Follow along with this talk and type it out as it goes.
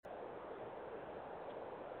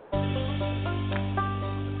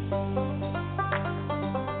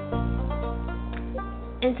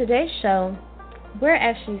In today's show, we're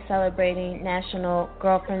actually celebrating National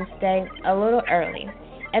Girlfriend's Day a little early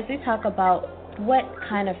as we talk about what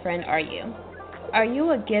kind of friend are you? Are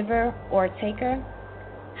you a giver or a taker?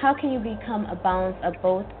 How can you become a balance of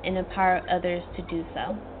both and empower others to do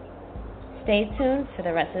so? Stay tuned for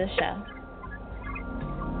the rest of the show.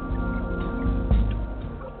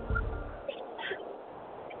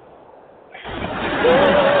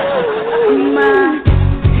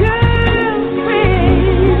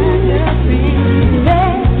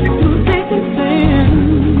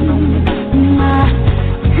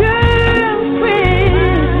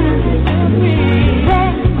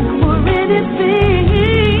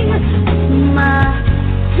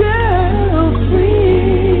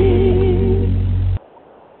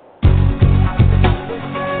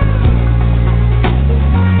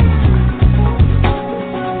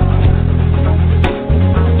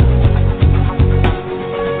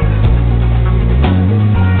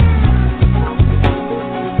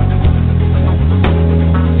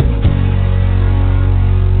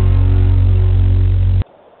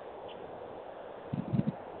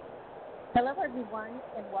 Hello, everyone,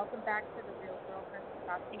 and welcome back to the Real Girlfriends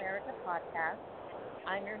Across America podcast.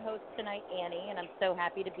 I'm your host tonight, Annie, and I'm so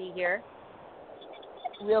happy to be here.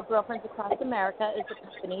 Real Girlfriends Across America is a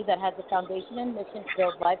company that has a foundation and mission to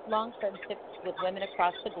build lifelong friendships with women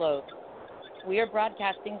across the globe. We are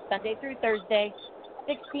broadcasting Sunday through Thursday,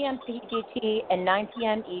 6 p.m. PDT and 9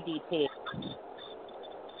 p.m. EDT.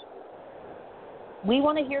 We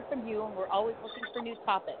want to hear from you, and we're always looking for new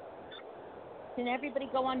topics. Can everybody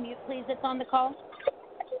go on mute, please, that's on the call?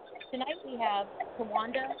 Tonight we have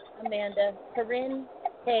Tawanda, Amanda, Corinne,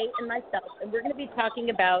 Kay, and myself, and we're going to be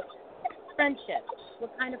talking about friendship.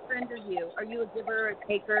 What kind of friend are you? Are you a giver or a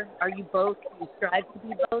taker? Are you both? Do you strive to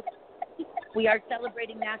be both? We are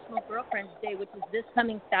celebrating National Girlfriends Day, which is this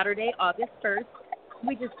coming Saturday, August 1st.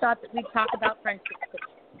 We just thought that we'd talk about friendship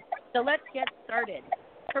today. So let's get started.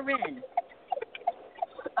 Corinne,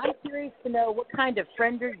 I'm curious to know, what kind of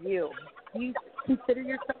friend are you? Do you consider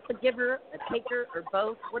yourself a giver, a taker, or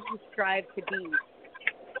both? What do you strive to be?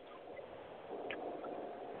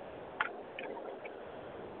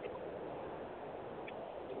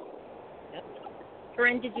 Yep.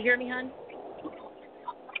 Corinne, did you hear me, hon?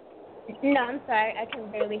 No, I'm sorry. I can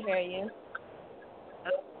barely hear you.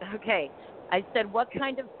 Okay. I said, what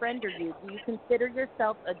kind of friend are you? Do you consider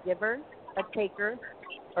yourself a giver, a taker,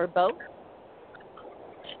 or both?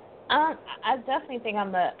 I definitely think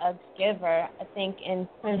I'm a giver. I think in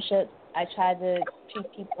friendships, I try to treat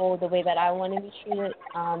people the way that I want to be treated.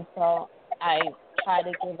 So I try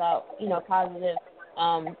to give out, positive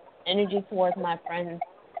energy towards my friends.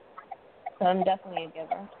 So I'm definitely a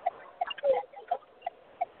giver.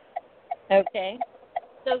 Okay.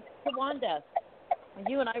 So, Tawanda,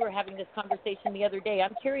 you and I were having this conversation the other day.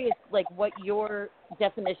 I'm curious, what your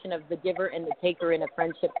definition of the giver and the taker in a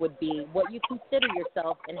friendship would be, what you consider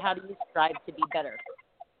yourself, and how do you strive to be better?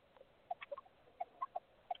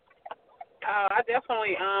 I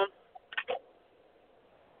definitely, okay.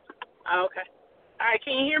 All right,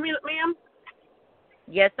 can you hear me, ma'am?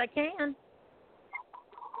 Yes, I can.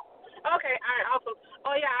 Okay, all right, awesome.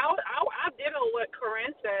 Oh, yeah, I ditto what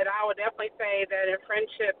Corinne said. I would definitely say that in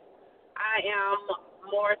friendship, I am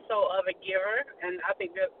more so of a giver, and I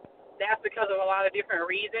think that's because of a lot of different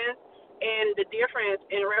reasons. And the difference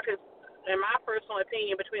in reference, in my personal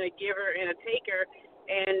opinion, between a giver and a taker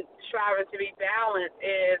and striving to be balanced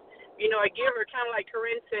is, a giver, kind of like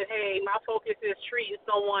Corinne said, hey, my focus is treating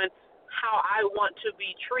someone how I want to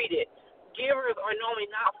be treated. Givers are normally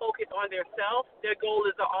not focused on themselves. Their goal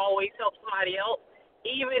is to always help somebody else,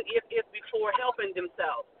 even if it's before helping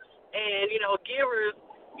themselves. And, givers,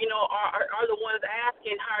 are the ones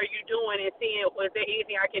asking how are you doing and seeing is there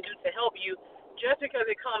anything I can do to help you, just because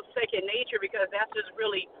it comes second nature, because that's just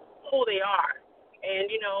really who they are.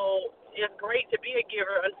 And, it's great to be a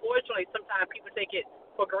giver. Unfortunately, sometimes people take it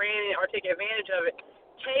for granted or take advantage of it.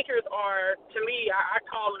 Takers are, to me, I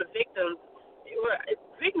call them the victims.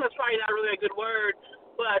 Victim is probably not really a good word,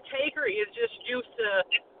 but a taker is just used to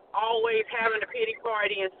always having a pity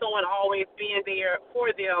party and someone always being there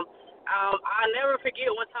for them. I'll never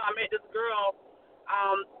forget one time I met this girl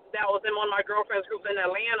that was in one of my girlfriend's groups in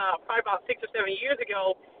Atlanta, probably about 6 or 7 years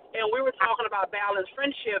ago, and we were talking about balanced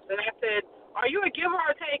friendships, and I said, are you a giver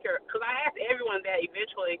or a taker? Because I asked everyone that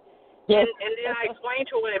eventually. Yes. And then I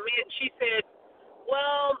explained to her what it meant. She said,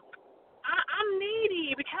 well, I'm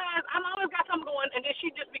needy because I'm always got something going. And then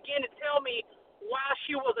she just began to tell me why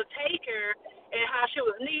she was a taker and how she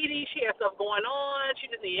was needy. She had stuff going on.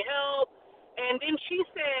 She just needed help. And then she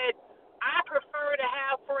said,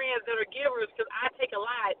 friends that are givers because I take a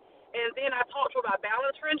lot. And then I talked to her about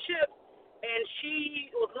balanced friendships, and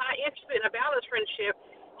she was not interested in a balanced friendship.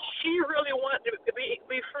 She really wanted to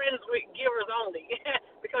be friends with givers only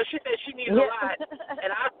because she said she needs a lot,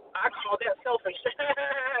 and I call that selfish.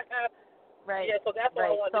 Right. Yeah, so that's what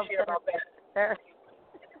I wanted to share about that. Fair.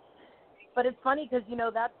 But it's funny because,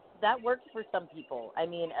 that works for some people. I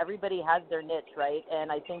mean, everybody has their niche, right?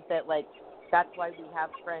 And I think that, that's why we have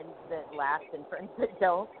friends that last and friends that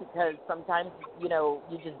don't, because sometimes, you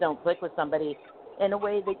just don't click with somebody in a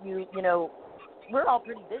way that we're all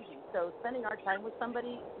pretty busy. So spending our time with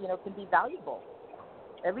somebody, can be valuable,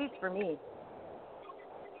 at least for me.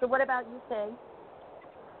 So what about you, Kay?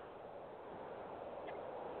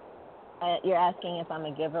 You're asking if I'm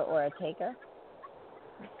a giver or a taker?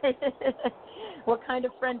 What kind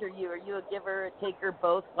of friend are you? Are you a giver, a taker,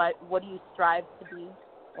 both? What do you strive to be?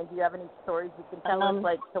 And do you have any stories you can tell us,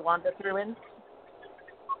 like Tawanda threw in?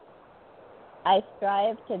 I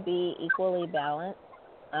strive to be equally balanced.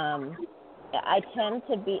 I tend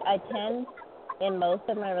in most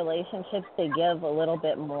of my relationships to give a little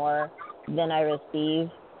bit more than I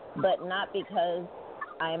receive, but not because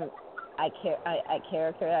I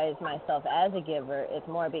characterize myself as a giver. It's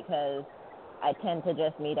more because I tend to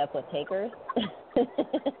just meet up with takers. I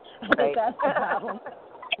think that's the problem.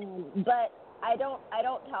 But I don't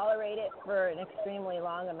tolerate it for an extremely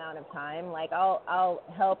long amount of time. Like I'll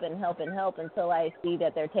help until I see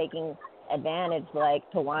that they're taking advantage, like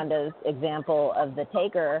Tawanda's example of the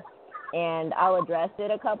taker, and I'll address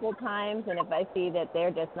it a couple times, and if I see that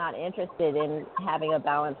they're just not interested in having a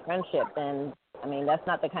balanced friendship, then that's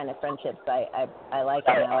not the kind of friendships I like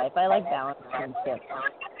in my life. I like balanced friendships.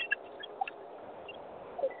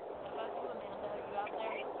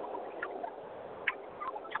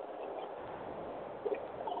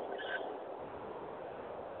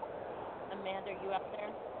 Amanda, are you out there?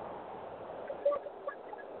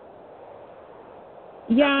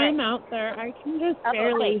 Yeah, Okay. I'm out there. I can just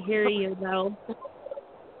barely hear you, though.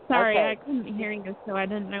 Sorry, Okay. I couldn't hear you, so I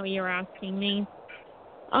didn't know you were asking me.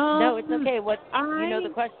 No, it's okay. You know the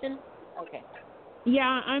I question? Okay.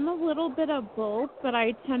 Yeah, I'm a little bit of both, but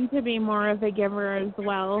I tend to be more of a giver as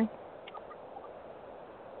well.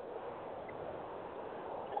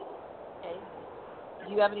 Okay.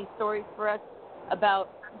 Do you have any stories for us about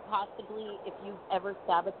possibly if you've ever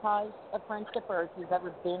sabotaged a friendship or if you've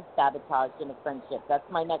ever been sabotaged in a friendship? That's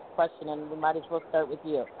my next question, and we might as well start with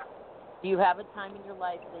you. Do you have a time in your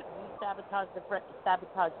life that you sabotaged a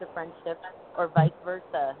friendship or vice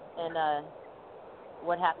versa? And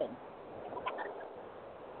what happened?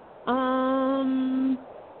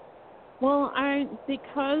 Well,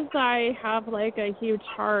 because I have a huge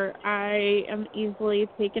heart, I am easily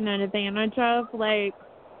taken advantage of. I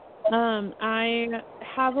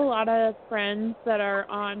have a lot of friends that are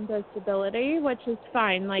on disability, which is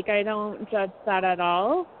fine. I don't judge that at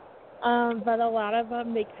all. But a lot of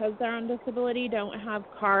them, because they're on disability, don't have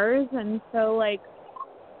cars. And so,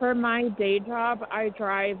 for my day job, I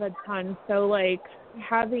drive a ton. So,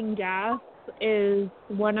 having gas is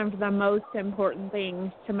one of the most important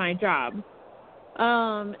things to my job.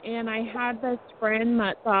 And I had this friend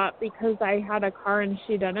that thought because I had a car and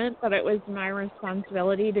she didn't, that it was my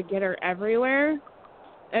responsibility to get her everywhere.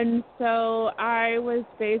 And so I was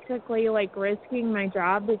basically risking my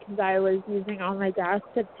job because I was using all my gas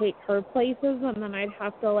to take her places, and then I'd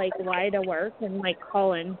have to lie to work and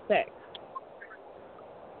call in sick.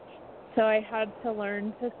 So I had to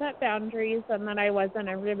learn to set boundaries and that I wasn't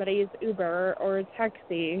everybody's Uber or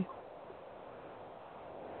taxi.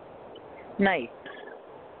 Nice.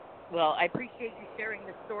 Well, I appreciate you sharing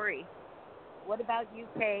the story. What about you,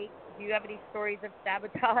 Kay? Do you have any stories of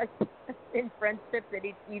sabotage in friendship that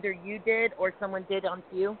either you did or someone did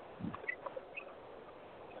onto you?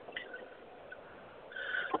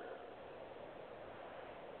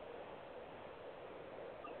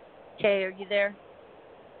 Kay, are you there?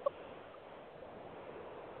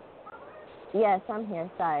 Yes, I'm here.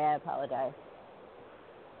 Sorry, I apologize.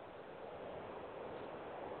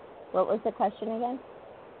 What was the question again?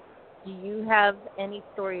 Do you have any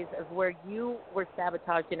stories of where you were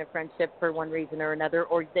sabotaged in a friendship for one reason or another,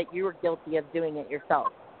 or that you were guilty of doing it yourself?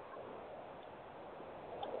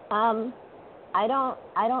 I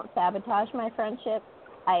don't sabotage my friendship.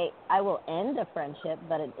 I will end a friendship,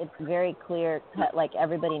 but it's very clear cut.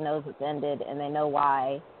 Everybody knows it's ended, and they know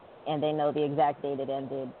why, and they know the exact date it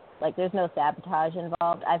ended. There's no sabotage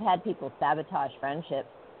involved. I've had people sabotage friendships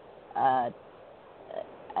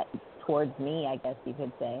towards me, I guess you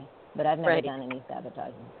could say. But I've never done any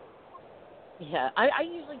sabotaging. Yeah, I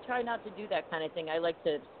usually try not to do that kind of thing. I like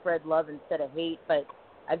to spread love instead of hate, but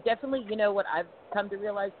I've definitely, what I've come to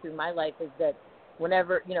realize through my life is that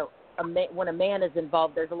whenever, when a man is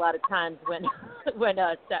involved, there's a lot of times when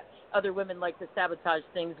other women like to sabotage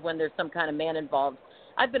things when there's some kind of man involved.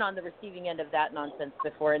 I've been on the receiving end of that nonsense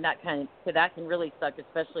before, and that can really suck,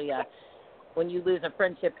 especially when you lose a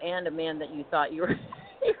friendship and a man that you thought you were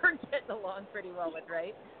getting along pretty well with,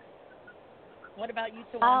 right? What about you,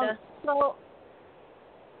 Tawanda?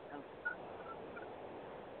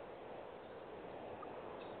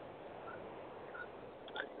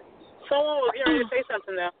 Someone was here to say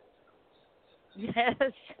something now.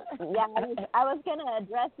 Yes. Yeah, I was going to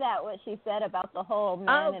address that, what she said about the whole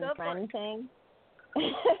man and friend thing.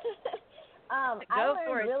 I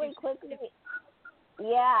learned really quickly.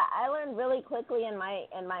 Yeah, I learned really quickly in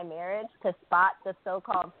my marriage to spot the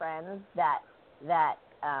so-called friends that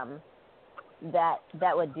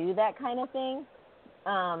would do that kind of thing,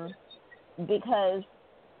 because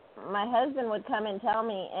my husband would come and tell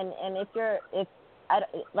me, and if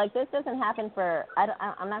this doesn't happen for,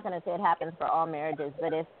 I'm not going to say it happens for all marriages,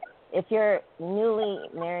 but if you're newly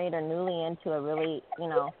married or newly into a really,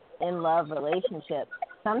 in love relationship,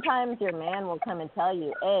 sometimes your man will come and tell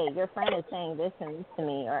you, hey, your friend is saying this and this to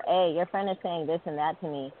me, or hey, your friend is saying this and that to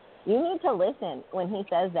me. You need to listen when he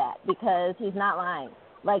says that, because he's not lying.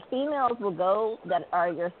 Like, females will go, that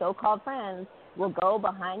are your so-called friends, will go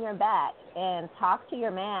behind your back and talk to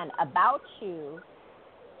your man about you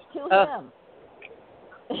to him.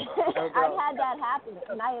 I've had that happen,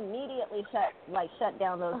 and I immediately shut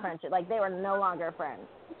down those friendships. Like, they were no longer friends.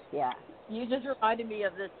 Yeah. You just reminded me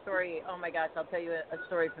of this story. Oh, my gosh, I'll tell you a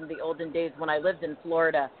story from the olden days when I lived in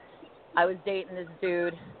Florida. I was dating this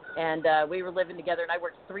dude, and we were living together, and I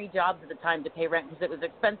worked 3 jobs at the time to pay rent because it was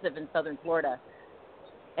expensive in southern Florida.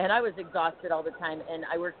 And I was exhausted all the time, and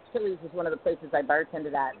I worked, Chili's was one of the places I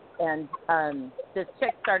bartended at. And this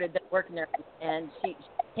chick started working there, and she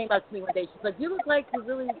came up to me one day. She's like, you look like a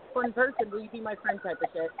really fun person. Will you be my friend type of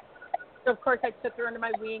shit? So, of course, I took her under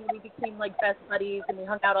my wing. We became, like, best buddies, and we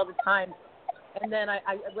hung out all the time. And then I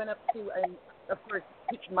went up to, and of course,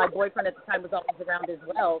 my boyfriend at the time was always around as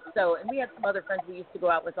well. So, and we had some other friends we used to go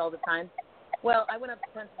out with all the time. Well, I went up to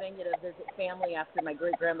Pennsylvania to visit family after my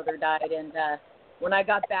great-grandmother died, and when I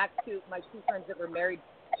got back to my 2 friends that were married,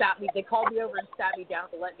 they called me over and sat me down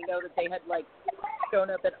to let me know that they had, like, shown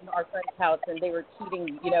up at our friend's house and they were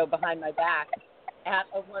cheating, behind my back at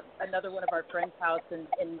another one of our friends' house, and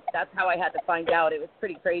that's how I had to find out. It was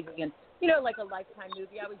pretty crazy, and, like a Lifetime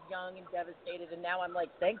movie. I was young and devastated, and now I'm like,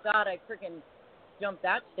 thank God I freaking jumped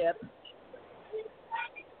that ship.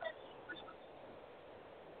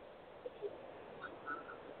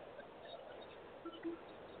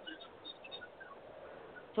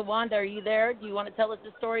 Tawanda, are you there? Do you want to tell us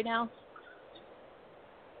the story now?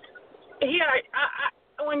 Yeah, I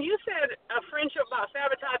when you said a friendship about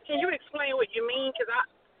sabotage, can you explain what you mean? Because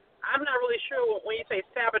I'm not really sure when you say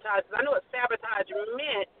sabotage. Because I know what sabotage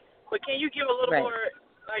meant, but can you give a little more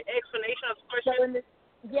explanation of the question?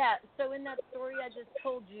 So in that story I just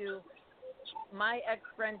told you, my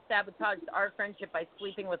ex-friend sabotaged our friendship by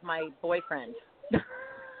sleeping with my boyfriend.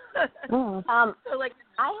 So, like,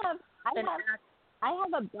 I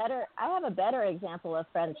have a better example of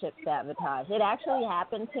friendship sabotage. It actually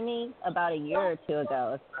happened to me about a year or 2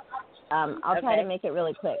 ago. I'll try to make it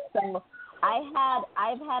really quick. So I've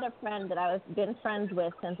had a friend that I've been friends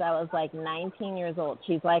with since I was like 19 years old.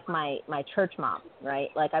 She's like my church mom, right?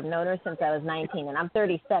 Like, I've known her since I was 19, and I'm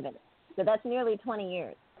 37. So that's nearly 20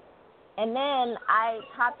 years. And then I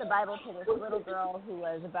taught the Bible to this little girl who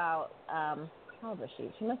was about, how old was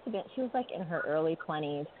she? She was like in her early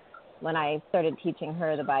 20s. When I started teaching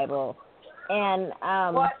her the Bible, and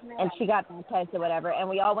she got baptized or whatever, and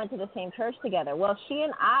we all went to the same church together. Well, she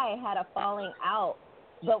and I had a falling out,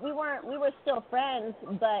 but we were still friends,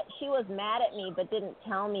 but she was mad at me, but didn't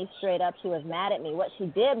tell me straight up she was mad at me. What she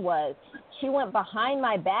did was she went behind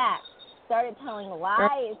my back, started telling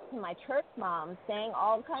lies to my church mom, saying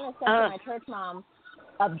all kind of stuff to my church mom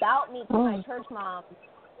about me to my church mom,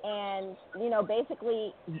 and,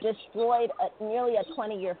 basically destroyed nearly a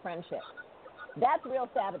 20-year friendship. That's real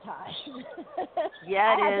sabotage.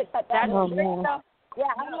 Yeah, it is.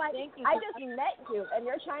 Yeah, I'm like, I just met you, and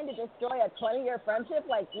you're trying to destroy a 20-year friendship?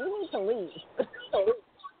 Like, you need to leave.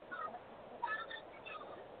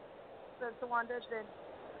 So, Tawanda,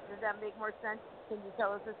 does that make more sense? Can you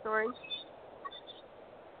tell us the story?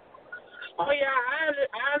 Oh, yeah,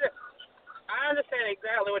 I understand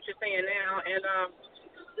exactly what you're saying now, and,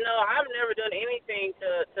 no, I've never done anything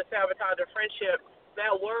to sabotage a friendship.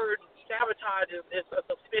 That word, sabotage, is a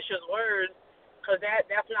suspicious word, because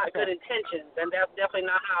that's not good intentions, and that's definitely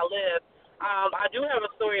not how I live. I do have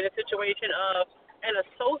a story in a situation of an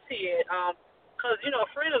associate, because, a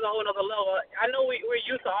friend is a whole other level. I know we're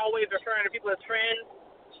used to always referring to people as friends,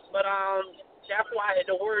 but that's why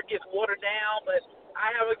the word gets watered down. But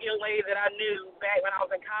I have a young lady that I knew back when I was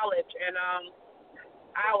in college, and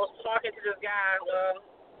I was talking to this guy.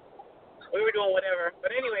 We were doing whatever.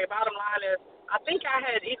 But anyway, bottom line is, I think I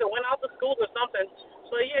had either went out to school or something.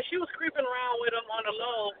 So, yeah, she was creeping around with him on the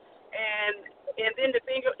low. And then the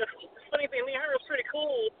funny thing, me and her was pretty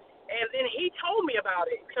cool. And then he told me about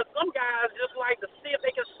it. Because some guys just like to see if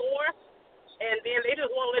they can score. And then they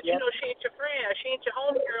just want to let you know she ain't your friend, or she ain't your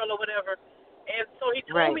homegirl or whatever. And so he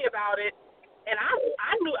told me about it. And I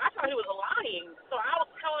thought he was lying. So I was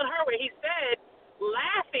telling her what he said,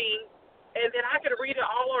 laughing. And then I could read it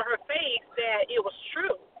all on her face that it was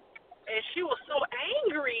true. And she was so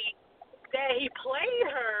angry that he played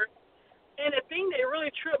her. And the thing that really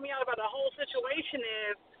tripped me out about the whole situation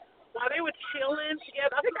is, while they were chilling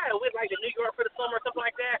together, I think I went to New York for the summer or something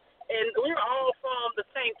like that, and we were all from the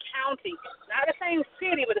same county. Not the same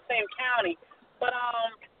city, but the same county. But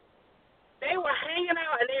they were hanging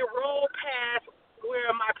out, and they rolled past where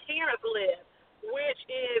my parents live, which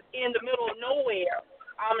is in the middle of nowhere,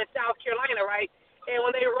 in South Carolina, right? And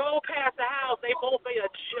when they rolled past the house, they both made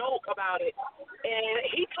a joke about it. And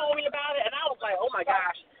he told me about it, and I was like, oh, my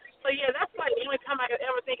gosh. So, yeah, that's like the only time I could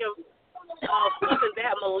ever think of something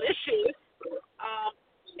that malicious.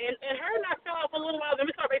 And her and I fell off a little while. Then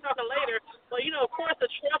we started talking later. But, of course, the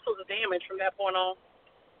trust was damaged from that point on.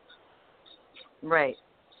 Right.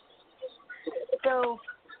 So,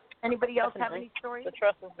 anybody else have any stories? The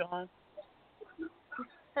trust was gone.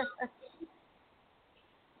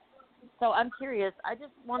 So I'm curious. I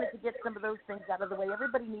just wanted to get some of those things out of the way.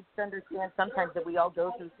 Everybody needs to understand sometimes that we all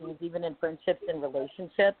go through things, even in friendships and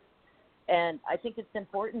relationships. And I think it's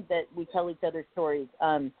important that we tell each other stories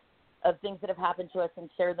of things that have happened to us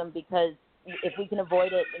and share them, because if we can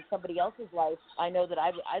avoid it in somebody else's life, I know that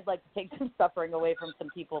I'd like to take some suffering away from some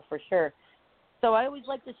people for sure. So I always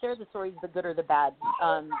like to share the stories, the good or the bad,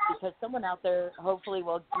 because someone out there hopefully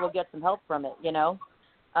will get some help from it,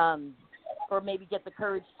 or maybe get the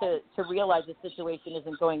courage to realize the situation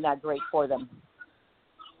isn't going that great for them.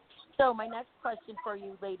 So my next question for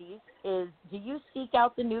you ladies is, do you seek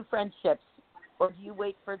out the new friendships, or do you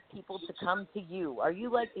wait for people to come to you? Are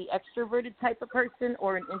you like the extroverted type of person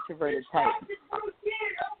or an introverted type?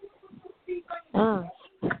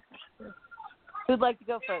 Who'd like to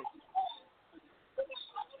go first?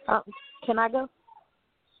 Can I go?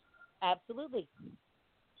 Absolutely.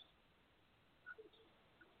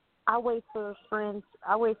 I wait for friends.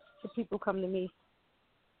 I wait for people to come to me.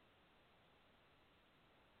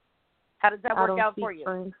 How does that work out for you?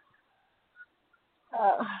 Friends.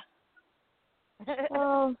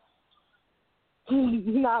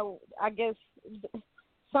 No, I guess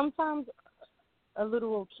sometimes a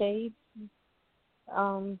little okay.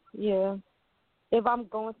 Yeah. If I'm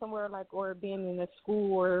going somewhere or being in a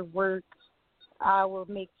school or work, I will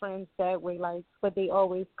make friends that way, but they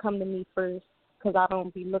always come to me first, because I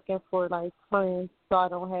don't be looking for friends, so I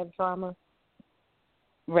don't have drama.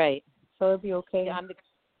 Right. So it'll be okay. Yeah,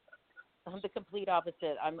 I'm the complete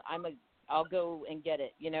opposite. I'll go and get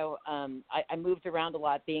it. I moved around a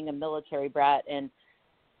lot being a military brat, and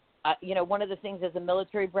one of the things as a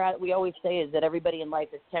military brat we always say is that everybody in life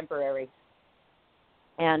is temporary.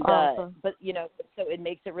 And awesome. But so it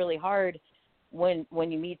makes it really hard when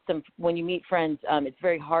you meet friends. It's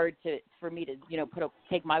very hard for me to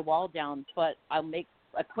take my wall down, but I'll make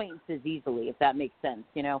acquaintances easily, if that makes sense.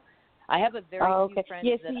 I have a very few friends.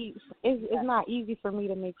 Yes, it's not easy for me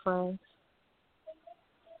to make friends.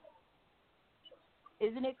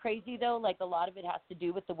 Isn't it crazy though? A lot of it has to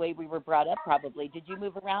do with the way we were brought up. Probably. Did you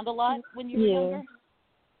move around a lot when you were younger?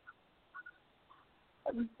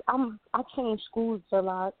 I changed schools a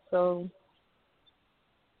lot, so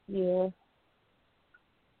yeah.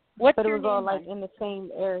 But it your was name, all in the same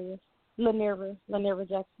area. Lanera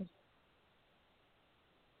Jackson.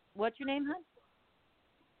 What's your name,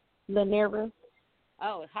 hon? Lanera.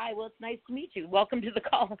 Oh, hi. Well, it's nice to meet you. Welcome to the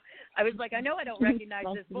call. I was like, I know I don't recognize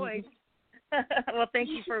this voice. Well, thank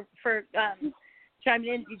you for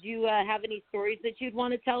chiming in. Did you have any stories that you'd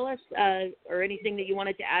want to tell us, or anything that you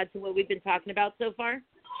wanted to add to what we've been talking about so far?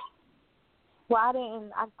 Well, I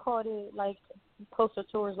didn't. I caught it closer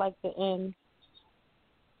towards the end.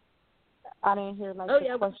 I didn't hear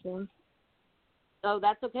the question. Oh,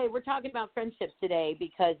 that's okay. We're talking about friendships today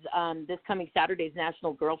because this coming Saturday is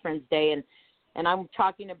National Girlfriends Day, and I'm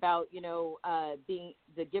talking about being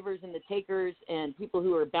the givers and the takers and people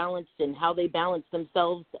who are balanced and how they balance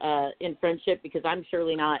themselves in friendship, because I'm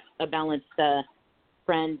surely not a balanced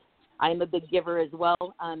friend. I'm a big giver as well.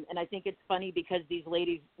 And I think it's funny because these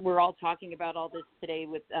ladies, we're all talking about all this today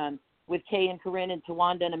with Kay and Corinne and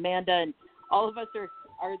Tawanda and Amanda, and all of us are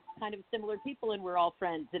kind of similar people, and we're all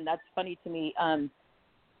friends. And that's funny to me,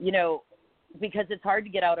 because it's hard to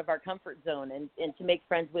get out of our comfort zone and to make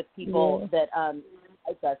friends with people that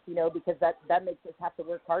like us, because that makes us have to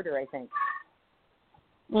work harder, I think.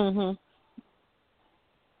 Mhm.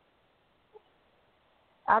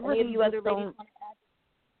 Any of you other ladies want to add?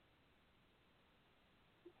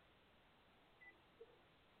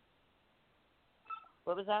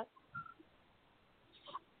 What was that?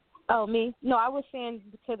 Oh, me? No, I was saying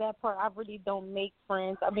to that part, I really don't make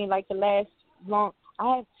friends. I mean, like I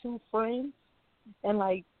have 2 friends, and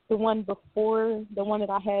like the one before, the one that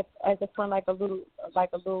I had as a friend, like a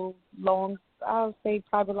little long, I would say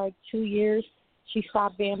probably like 2 years. She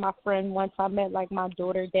stopped being my friend once I met like my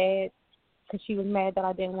daughter's dad, because she was mad that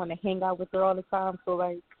I didn't want to hang out with her all the time. So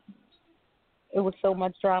like, it was so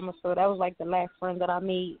much drama. So that was like the last friend that I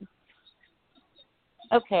made.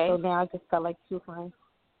 Okay. So now I just got like 2 friends.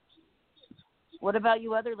 What about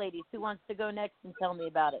you other ladies? Who wants to go next and tell me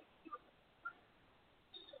about it?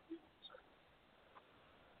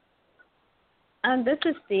 This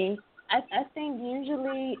is Steve. I think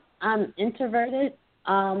usually I'm introverted.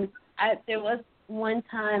 There was one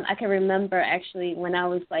time I can remember actually when I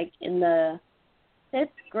was like in the 5th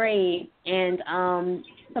grade, and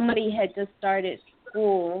somebody had just started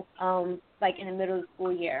school, like in the middle of the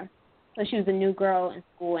school year. So she was a new girl in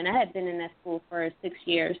school, and I had been in that school for 6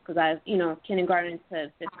 years because kindergarten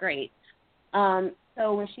to 5th grade.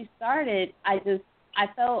 So when she started, I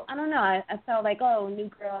felt like, oh, new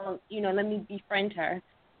girl, let me befriend her.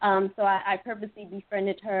 So I purposely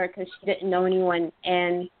befriended her because she didn't know anyone,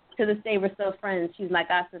 and to this day we're still friends. She's like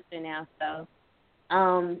our sister now. So,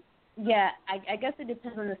 I guess it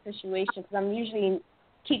depends on the situation because I'm usually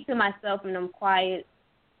keep to myself and I'm quiet.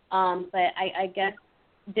 But I guess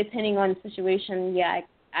depending on the situation,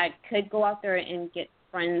 I could go out there and get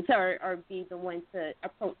friends or be the one to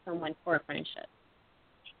approach someone for a friendship.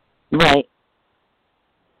 Right.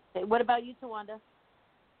 Okay, what about you, Tawanda?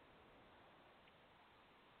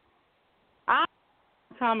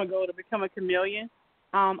 Time ago to become a chameleon.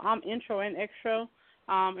 I'm intro and extro,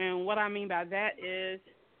 and what I mean by that is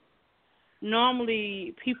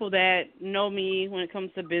normally people that know me when it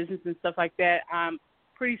comes to business and stuff like that, I'm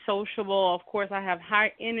pretty sociable. Of course, I have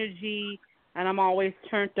high energy, and I'm always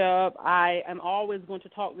turned up. I am always going to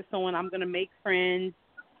talk to someone. I'm going to make friends.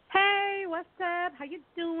 Hey, what's up? How you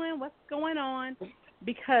doing? What's going on?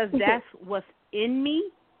 Because that's what's in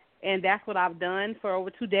me. And that's what I've done for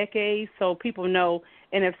over 2 decades, so people know.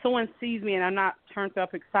 And if someone sees me and I'm not turned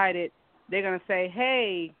up excited, they're going to say,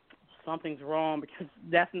 hey, something's wrong, because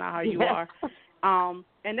that's not how you are.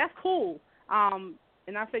 And that's cool. And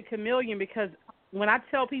I say chameleon because when I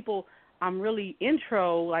tell people I'm really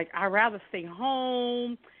intro, like I'd rather stay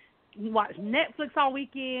home, watch Netflix all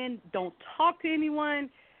weekend, don't talk to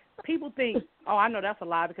anyone, people think, oh, I know that's a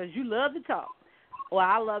lie because you love to talk. Well,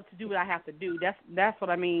 I love to do what I have to do. That's what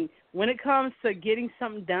I mean. When it comes to getting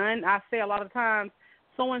something done, I say a lot of times,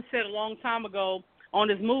 someone said a long time ago on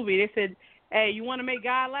this movie, they said, hey, you want to make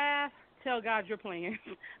God laugh? Tell God you're playing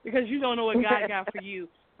because you don't know what God got for you.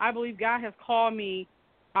 I believe God has called me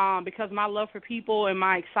because my love for people and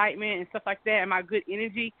my excitement and stuff like that and my good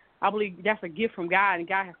energy, I believe that's a gift from God, and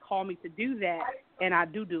God has called me to do that, and I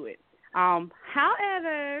do it.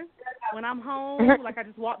 However, when I'm home, like I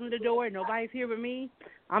just walked in the door and nobody's here but me,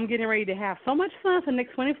 I'm getting ready to have so much fun for the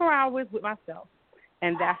next 24 hours with myself.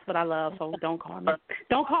 And that's what I love, so don't call me.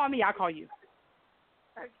 Don't call me, I'll call you.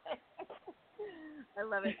 Okay. I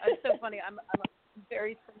love it. It's so funny. I'm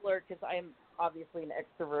very similar because I am obviously an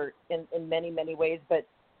extrovert in many, many ways, but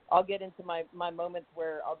I'll get into my moments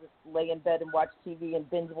where I'll just lay in bed and watch TV and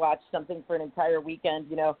binge watch something for an entire weekend,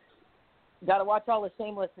 Got to watch all the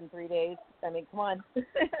Shameless in 3 days. I mean, come on.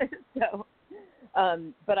 So,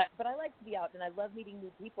 but I like to be out, and I love meeting new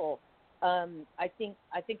people. I think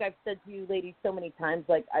I've said to you ladies so many times,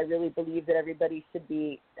 like, I really believe that everybody should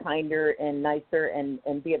be kinder and nicer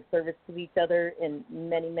and be of service to each other in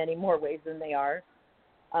many, many more ways than they are.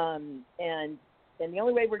 And the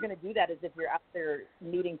only way we're going to do that is if you're out there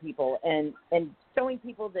meeting people and showing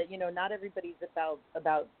people that, not everybody's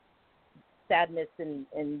about sadness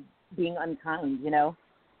and being unkind,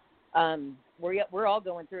 we're all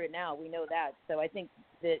going through it now. We know that. So I think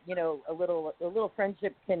that, a little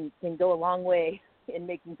friendship can go a long way in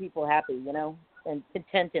making people happy, and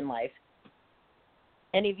content in life.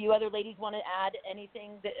 Any of you other ladies want to add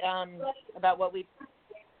anything that, about what we've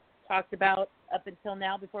talked about up until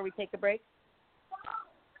now before we take a break?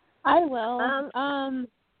 I will.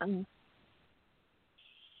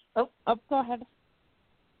 Go ahead.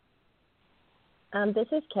 This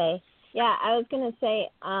is Kay. Yeah, I was gonna say,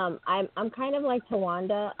 I'm kind of like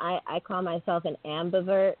Tawanda. I call myself an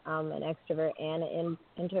ambivert, an extrovert and an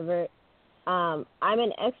introvert. I'm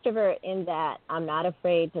an extrovert in that I'm not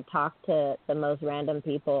afraid to talk to the most random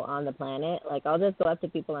people on the planet. Like, I'll just go up to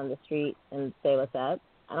people on the street and say what's up.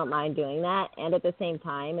 I don't mind doing that. And at the same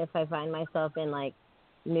time, if I find myself in like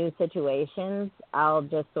new situations, I'll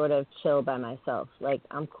just sort of chill by myself. Like,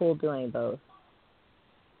 I'm cool doing both.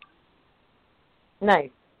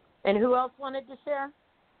 Nice. And who else wanted to share?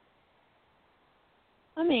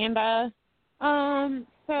 Amanda.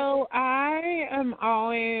 So I am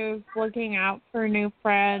always looking out for new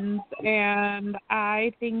friends, and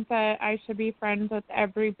I think that I should be friends with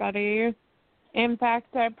everybody. In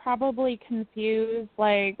fact, I probably confuse,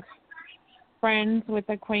 like, friends with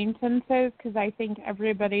acquaintances because I think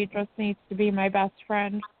everybody just needs to be my best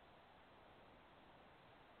friend.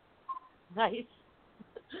 Nice.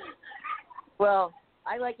 Well,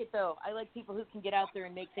 I like it, though. I like people who can get out there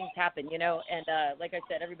and make things happen, you know. And like I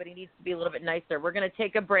said, everybody needs to be a little bit nicer. We're going to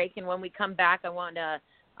take a break, and when we come back, I want to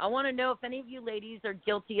know if any of you ladies are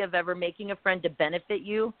guilty of ever making a friend to benefit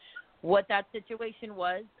you, what that situation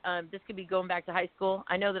was. This could be going back to high school.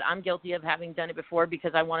 I know that I'm guilty of having done it before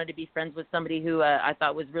because I wanted to be friends with somebody who I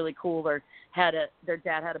thought was really cool or their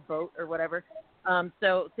dad had a boat or whatever.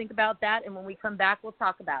 So think about that, and when we come back, we'll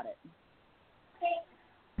talk about it.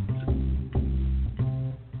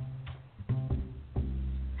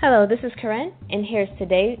 Hello, this is Karen, and here's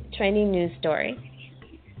today's trending news story.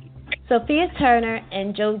 Sophia Turner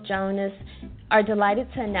and Joe Jonas are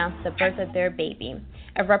delighted to announce the birth of their baby.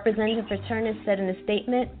 A representative for Turner said in a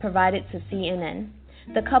statement provided to CNN.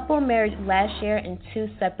 The couple married last year in 2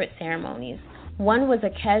 separate ceremonies. One was a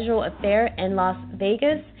casual affair in Las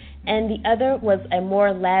Vegas, and the other was a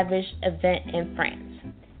more lavish event in France.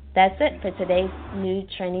 That's it for today's new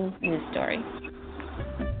trending news story.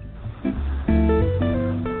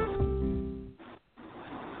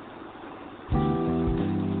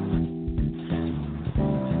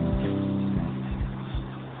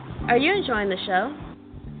 Are you enjoying the show?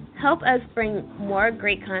 Help us bring more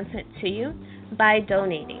great content to you by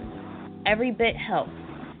donating. Every bit helps.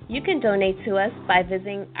 You can donate to us by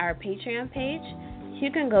visiting our Patreon page. You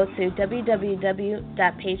can go to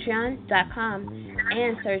www.patreon.com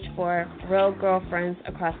and search for Real Girlfriends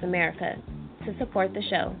Across America to support the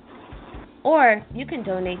show. Or you can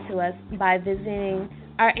donate to us by visiting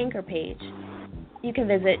our Anchor page. You can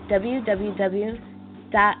visit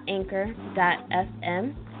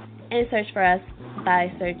www.anchor.fm and search for us by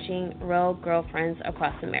searching Real Girlfriends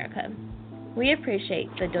Across America. We appreciate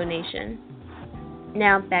the donation.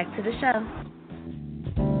 Now back to the show.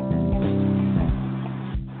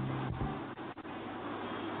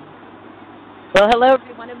 Well, hello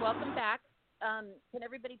everyone and welcome back. Can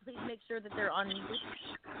everybody please make sure that they're on mute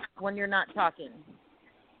when you're not talking?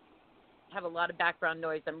 I have a lot of background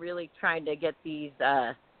noise. I'm really trying to get these.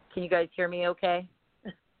 Can you guys hear me okay?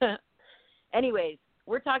 Anyways.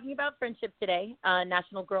 We're talking about friendship today.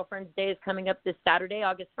 National Girlfriends Day is coming up this Saturday,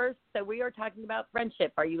 August 1st. So we are talking about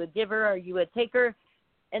friendship. Are you a giver? Are you a taker?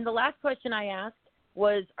 And the last question I asked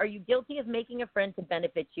was, are you guilty of making a friend to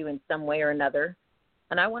benefit you in some way or another?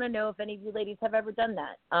 And I want to know if any of you ladies have ever done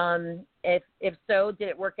that. If so, did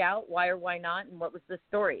it work out? Why or why not? And what was the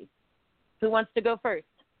story? Who wants to go first?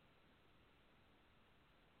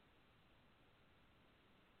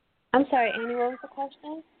 I'm sorry, Annie, what was the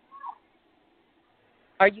question?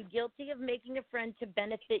 Are you guilty of making a friend to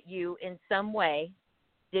benefit you in some way?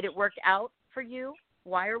 Did it work out for you?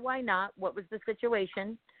 Why or why not? What was the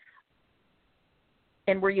situation?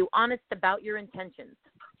 And were you honest about your intentions?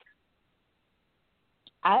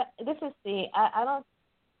 This is C. I don't.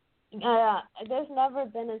 There's never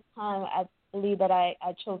been a time I believe that I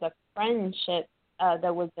chose a friendship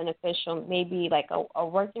that was beneficial. Maybe like a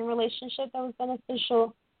working relationship that was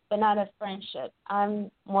beneficial, but not a friendship.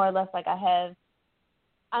 I'm more or less like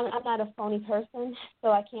I'm not a phony person,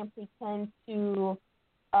 so I can't pretend to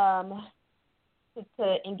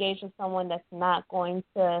engage with someone that's not going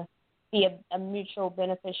to be a mutual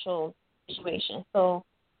beneficial situation. So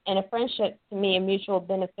in a friendship, to me, a mutual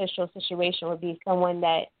beneficial situation would be someone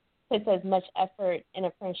that puts as much effort in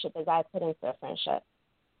a friendship as I put into a friendship.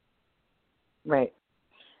 Right.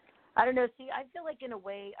 I don't know. See, I feel like in a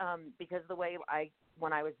way, because the way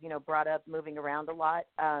when I was, brought up moving around a lot,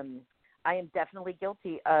 I am definitely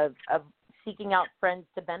guilty of seeking out friends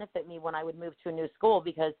to benefit me when I would move to a new school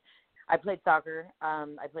because I played soccer,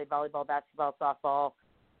 I played volleyball, basketball, softball.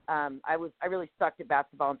 I really sucked at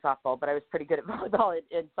basketball and softball, but I was pretty good at volleyball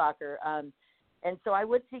and soccer. And so I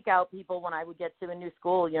would seek out people when I would get to a new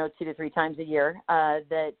school, 2 to 3 times a year,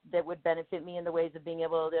 that would benefit me in the ways of being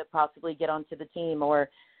able to possibly get onto the team or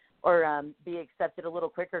be accepted a little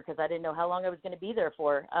quicker because I didn't know how long I was going to be there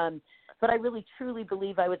for. But I really, truly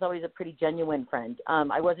believe I was always a pretty genuine friend.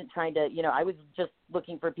 I wasn't trying to, I was just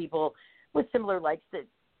looking for people with similar likes that,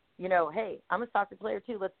 hey, I'm a soccer player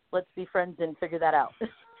too. Let's be friends and figure that out.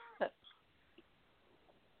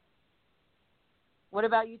 What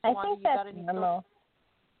about you, Tawana? I think You that's got any normal.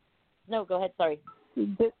 No, go ahead. Sorry.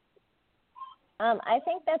 I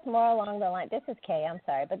think that's more along the line. This is Kay. I'm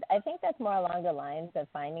sorry, but I think that's more along the lines of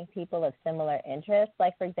finding people of similar interests.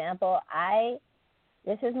 Like, for example,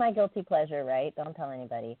 this is my guilty pleasure, right? Don't tell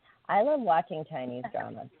anybody. I love watching Chinese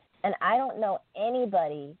dramas, and I don't know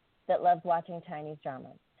anybody that loves watching Chinese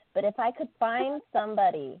dramas. But if I could find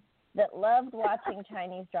somebody that loved watching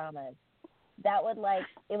Chinese dramas,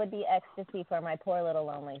 it would be ecstasy for my poor little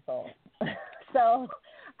lonely soul. So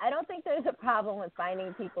I don't think there's a problem with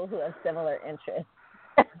finding people who have similar interests.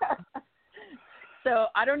 So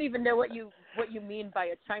I don't even know what you mean by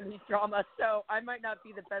a Chinese drama, so I might not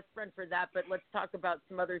be the best friend for that, but let's talk about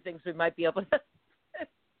some other things we might be able to.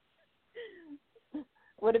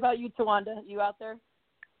 What about you, Tawanda? You out there?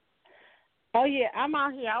 Oh, yeah, I'm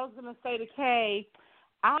out here. I was going to say to Kay,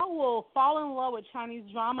 I will fall in love with Chinese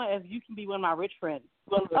drama if you can be one of my rich friends.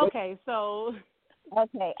 Okay, so.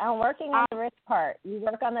 Okay, I'm working on the rich part. You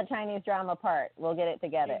work on the Chinese drama part. We'll get it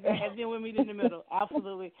together. And then we'll meet in the middle.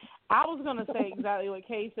 Absolutely. I was going to say exactly what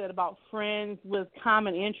Kay said about friends with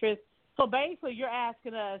common interests. So basically, you're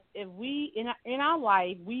asking us if we, in our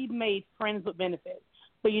life, we've made friends with benefits.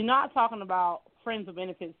 So you're not talking about friends with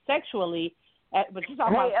benefits sexually, but you're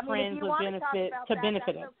talking about friends with benefits to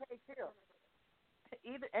benefit us. That's okay, too.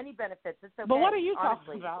 Any benefits, it's okay. But what are you honestly.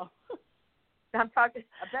 talking about? I'm talking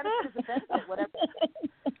a benefit is a benefit, whatever.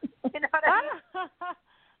 You know what I mean?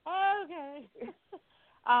 Okay.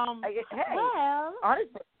 Hey, well,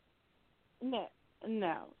 honestly.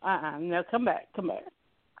 No, come back.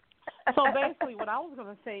 So basically what I was going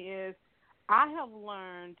to say is I have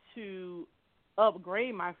learned to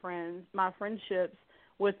upgrade my friendships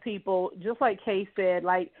with people, just like Kay said,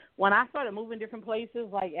 like when I started moving different places,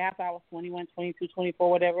 like after I was 21, 22,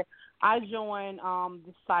 24, whatever, I joined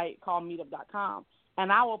this site called meetup.com,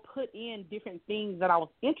 and I will put in different things that I was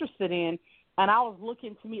interested in, and I was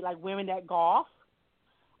looking to meet like women that golf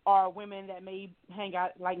or women that may hang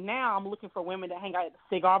out. Like now I'm looking for women that hang out at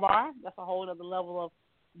the cigar bar. That's a whole other level of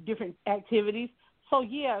different activities. So,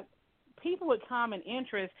 yeah, people with common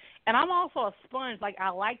interests, and I'm also a sponge. Like, I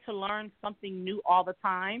like to learn something new all the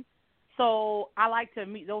time. So I like to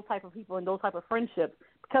meet those type of people and those type of friendships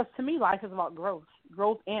because, to me, life is about growth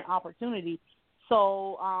and opportunity.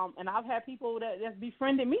 So, and I've had people that's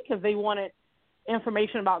befriended me because they wanted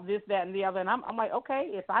information about this, that, and the other. And I'm like,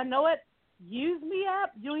 okay, if I know it, use me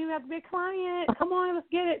up. You don't even have to be a client. Come on, let's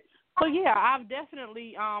get it. So, yeah, I've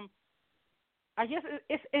definitely I guess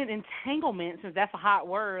it's an entanglement, since that's a hot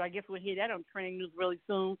word. I guess we'll hear that on Trending News really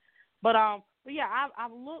soon. But yeah,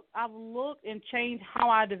 I've looked and changed how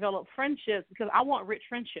I develop friendships because I want rich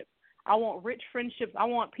friendships. I want rich friendships. I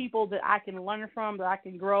want people that I can learn from, that I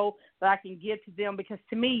can grow, that I can give to them. Because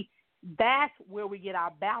to me, that's where we get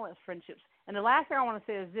our balanced friendships. And the last thing I want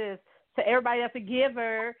to say is this: to everybody that's a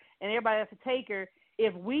giver and everybody that's a taker,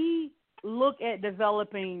 if we look at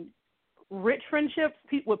developing rich friendships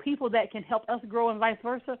with people that can help us grow and vice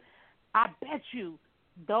versa, I bet you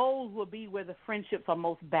those will be where the friendships are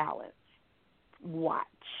most balanced. Watch.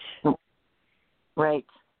 Right.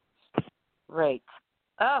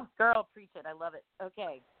 Oh, girl, preach it. I love it.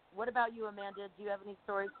 Okay. What about you, Amanda? Do you have any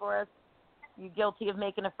stories for us? You guilty of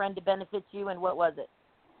making a friend to benefit you, and what was it?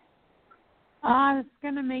 It's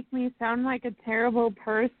going to make me sound like a terrible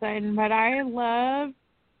person, but I love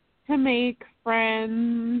to make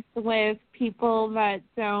friends with people that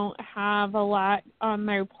don't have a lot on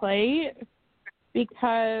their plate,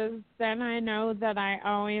 because then I know that I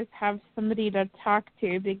always have somebody to talk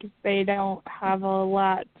to because they don't have a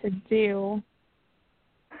lot to do.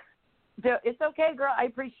 It's okay, girl. I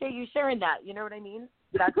appreciate you sharing that. You know what I mean?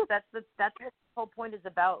 That's what the whole point is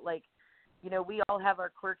about. Like, you know, we all have our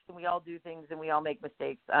quirks and we all do things and we all make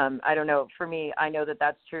mistakes. I don't know. For me, I know that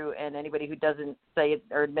that's true, and anybody who doesn't say it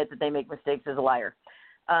or admit that they make mistakes is a liar.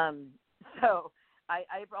 So I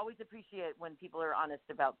always appreciate when people are honest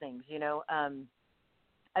about things, you know.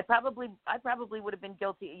 I probably would have been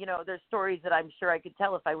guilty. You know, there's stories that I'm sure I could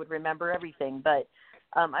tell if I would remember everything, but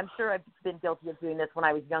I'm sure I've been guilty of doing this when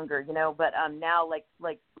I was younger, you know. But now, like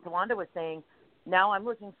Tawanda was saying, now I'm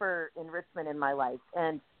looking for enrichment in my life.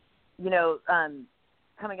 And, you know,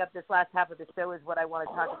 coming up this last half of the show is what I want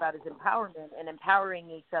to talk about is empowerment and empowering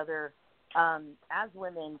each other as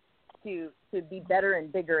women to be better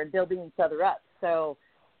and bigger and building each other up. So,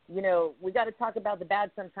 you know, we got to talk about the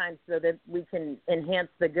bad sometimes so that we can enhance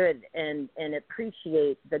the good and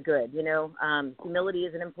appreciate the good. You know, humility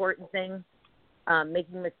is an important thing.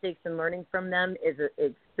 Making mistakes and learning from them is an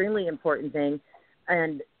extremely important thing.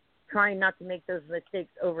 And trying not to make those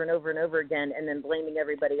mistakes over and over and over again and then blaming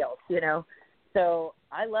everybody else, you know. So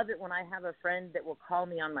I love it when I have a friend that will call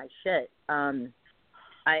me on my shit. One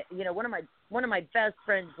of my best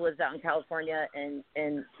friends lives out in California, and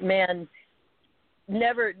man,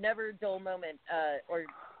 never a dull moment, or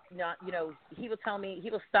not, you know, he will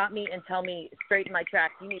stop me and tell me straight in my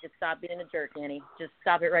tracks, you need to stop being a jerk, Annie. Just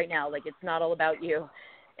stop it right now. Like, it's not all about you.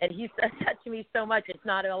 And he says that to me so much. It's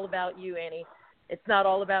not all about you, Annie. It's not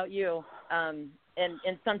all about you. And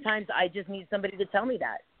sometimes I just need somebody to tell me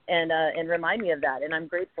that and remind me of that, and I'm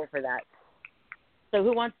grateful for that. So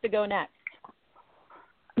who wants to go next?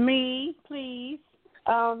 Me, please.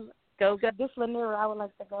 Go. This Lanier, I would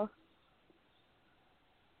like to go.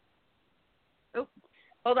 Oh,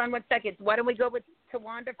 hold on 1 second. Why don't we go with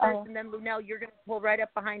Tawanda first, and then Lunell, you're going to pull right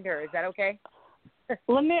up behind her. Is that okay?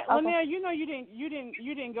 Lanier, you know you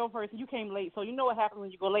didn't go first. You came late, so you know what happens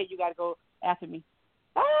when you go late. You got to go after me.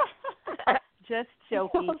 Just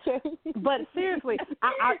joking. Okay. But seriously,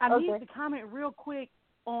 I need to comment real quick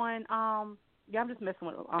on I'm just messing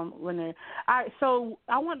with Lanier. All right, so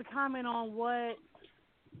I wanted to comment on what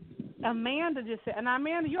Amanda just said. And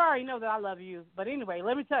Amanda, you already know that I love you. But anyway,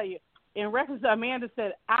 let me tell you, in reference to Amanda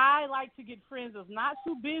said, I like to get friends that's not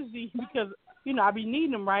too busy because, you know, I be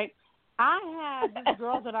needing them, right? I have this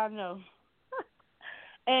girl that I know,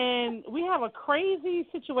 and we have a crazy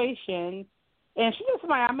situation, and she's just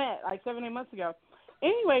somebody I met like 7-8 months ago.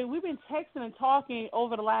 Anyway, we've been texting and talking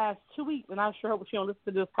over the last 2 weeks, and I sure hope she don't listen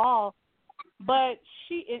to this call. But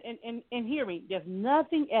she and hear me, there's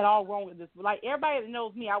nothing at all wrong with this. Like everybody that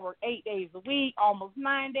knows me, I work 8 days a week, almost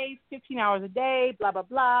 9 days, 15 hours a day, blah blah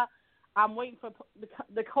blah. I'm waiting for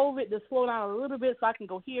the COVID to slow down a little bit so I can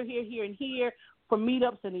go here, and here for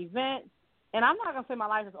meetups and events. And I'm not gonna say my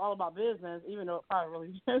life is all about business, even though it probably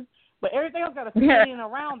really is. But everything else got to fit in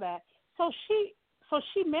around that. So she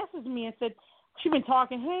messaged me and said she's been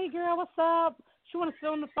talking. Hey girl, what's up? She want to sit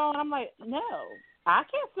on the phone. I'm like, no, I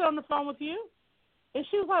can't sit on the phone with you. And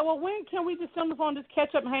she was like, well, when can we just sit on the phone, just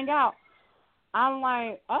catch up and hang out? I'm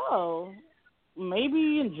like, oh,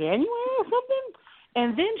 maybe in January or something.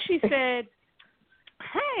 And then she said,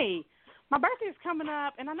 hey, my birthday's coming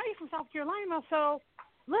up, and I know you're from South Carolina, so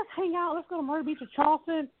let's hang out. Let's go to Myrtle Beach or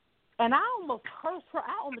Charleston. And I almost cursed her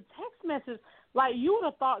out on the text message. Like, you would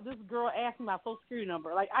have thought this girl asked me my Social Security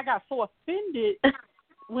number. Like, I got so offended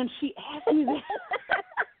when she asked me that.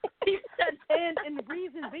 And the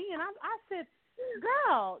reason being, I said,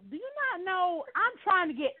 girl, do you not know I'm trying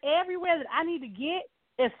to get everywhere that I need to get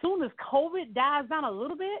as soon as COVID dies down a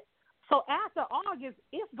little bit? So after August,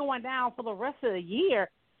 it's going down for the rest of the year.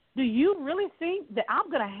 Do you really think that I'm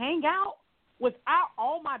going to hang out without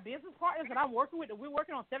all my business partners that I'm working with, that we're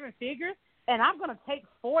working on 7 figures, and I'm going to take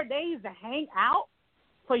 4 days to hang out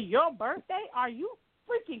for your birthday? Are you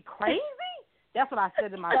freaking crazy? That's what I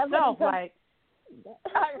said to myself. Like, all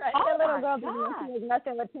right. Oh the little my girl God. does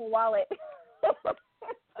nothing with her wallet.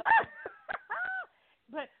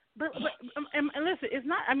 But and listen, it's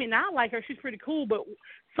not. I mean, I like her; she's pretty cool. But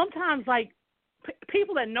sometimes, like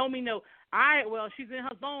people that know me know, she's in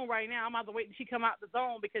her zone right now. I'm about to wait till she come out the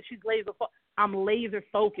zone because she's I'm laser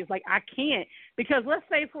focused. Like I can't because let's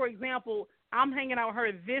say, for example, I'm hanging out with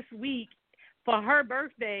her this week for her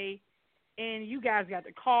birthday, and you guys got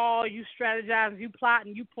the call, you strategizing, you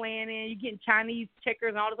plotting, you planning, you getting Chinese checkers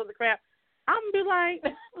and all this other crap. I'm gonna be like,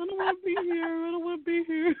 I don't want to be here. I don't want to be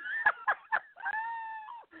here.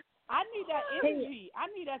 I need that energy. I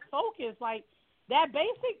need that focus. Like, that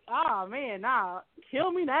basic, oh, man, nah.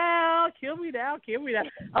 Kill me now. Okay,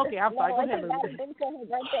 I'm sorry. No, I think that's been for her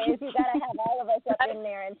birthday is you got to have all of us up in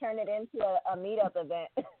there and turn it into a meetup event.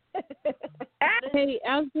 Hey,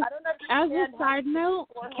 as a side note,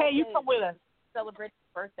 Kay, you come with us. Celebrate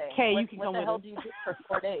your birthday. Kay, you can come with us. What the hell do you do for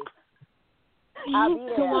 4 days? I'll be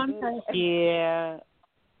there. Yeah.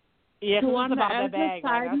 Yeah, because it's about that bag.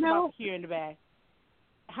 It's about here in the bag.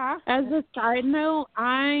 Huh? As a side note,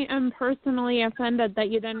 I am personally offended that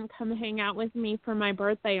you didn't come hang out with me for my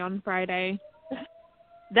birthday on Friday.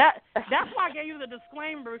 That's why I gave you the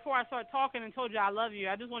disclaimer before I started talking and told you I love you.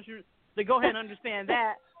 I just want you to go ahead and understand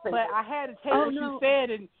that. But I had to tell you what you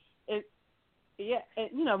said, and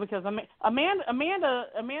you know, because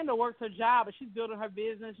Amanda works her job, but she's building her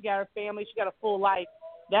business. She got her family. She got a full life.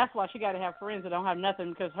 That's why she got to have friends that don't have nothing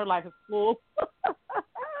because her life is full.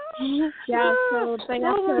 Yeah, so they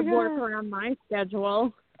have to work God. around my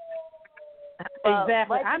schedule.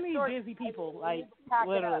 Exactly. Life I is need short. busy people, like, Pack it up.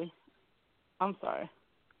 literally. I'm sorry.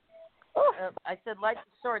 I said life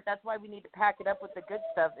is short. That's why we need to pack it up with the good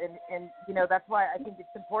stuff, and you know that's why I think it's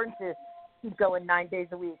important to keep going 9 days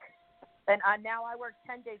a week. And now I work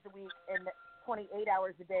 10 days a week and 28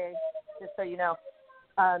 hours a day, just so you know.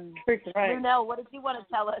 Right. Lunel, what did you want to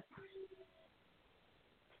tell us?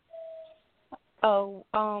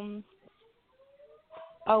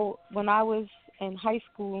 When I was in high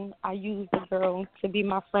school, I used a girl to be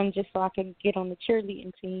my friend just so I could get on the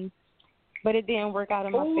cheerleading team. But it didn't work out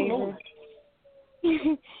in my favor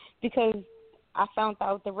because I found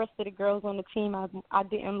out the rest of the girls on the team, I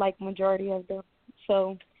didn't like majority of them.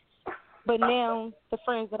 So, but now the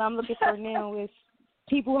friends that I'm looking for now is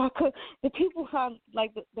the people I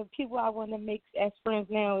want to make as friends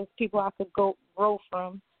now is people I could grow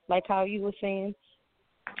from, like how you were saying,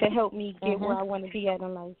 to help me get where I want to be at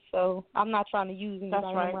in life. So I'm not trying to use anybody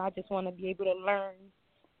anymore. I just want to be able to learn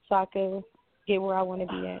so I could get where I want to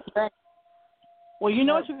be at. Well, you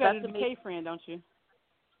know what you got to do, K friend, don't you?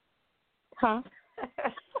 Huh?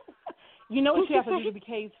 You know what you have to do to be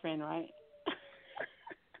K's friend, right?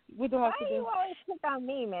 What do I have Why to do do? you always pick on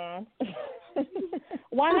me, man?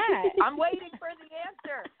 Why not? I'm waiting for the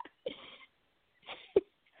answer.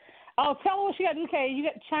 Oh, tell her what she got to do, K. You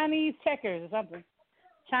got Chinese checkers or something.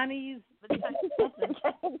 Chinese something.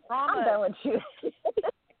 I'm done with you.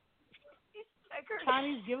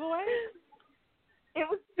 Chinese giveaway? It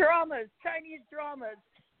was dramas, Chinese dramas.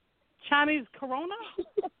 Chinese Corona?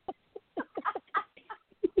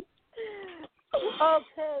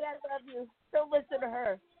 Okay, I love you. Don't listen to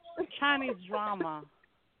her. Chinese drama.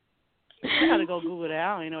 I got to go Google that.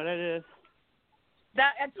 I don't even know what that is.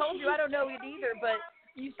 That I told you I don't know it either, but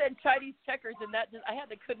you said Chinese checkers, and that just I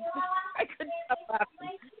couldn't stop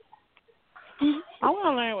laughing. I want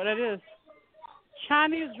to learn what that is.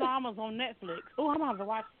 Chinese dramas on Netflix. Oh, I'm going to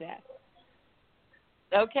watch that.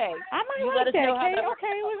 Okay. I might You like let us that, know how Kay. that works.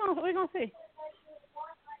 Okay, we're gonna see.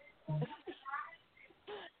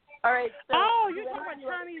 All right. So You're talking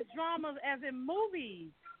about Chinese dramas as in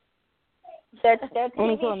movies. They're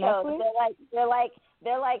TV on shows. Netflix?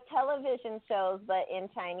 They're like television shows, but in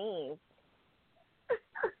Chinese.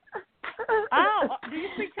 Do you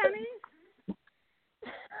speak Chinese?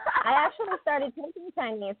 I actually started taking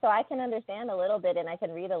Chinese, so I can understand a little bit and I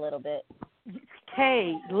can read a little bit.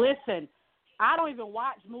 Kay, listen. I don't even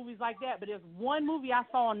watch movies like that, but there's one movie I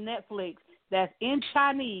saw on Netflix that's in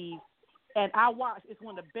Chinese, and I watched. It's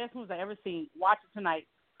one of the best movies I've ever seen. Watch it tonight.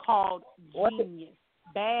 Called Genius.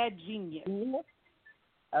 Bad Genius.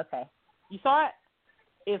 Okay. You saw it?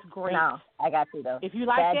 It's great. No, I got you though. If you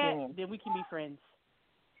like Bad that, Genius. then we can be friends.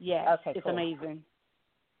 Yes. Okay, it's cool. amazing.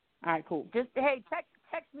 All right, cool. Just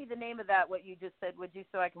text me the name of that. What you just said, would you,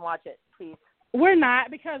 so I can watch it, please? We're not,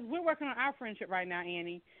 because we're working on our friendship right now,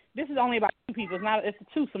 Annie. This is only about two people. It's a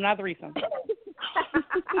twosome, not a threesome. I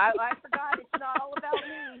forgot. It's not all about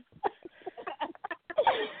me.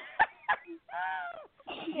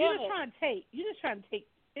 You're just trying to take.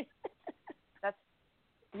 That's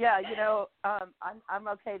yeah. You know, I'm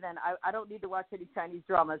okay then. I don't need to watch any Chinese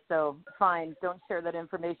dramas, so fine. Don't share that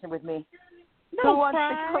information with me. Don't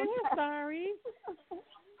cry. We're sorry.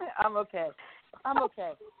 I'm okay.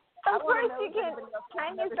 Of course you can.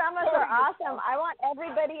 Chinese dramas are awesome. I want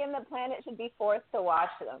everybody in the planet should be forced to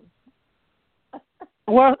watch them.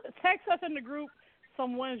 Well, text us in the group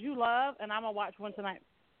some ones you love, and I'm gonna watch one tonight.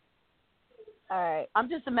 All right. I'm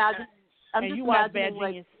just imagining. I'm and just you watch Bad imagining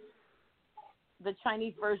like Genius. the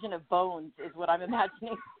Chinese version of Bones is what I'm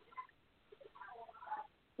imagining.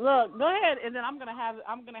 Look, go ahead, and then I'm gonna have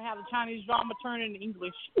the Chinese drama turn into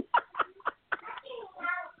English.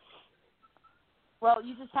 Well,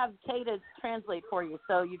 you just have Kay to translate for you,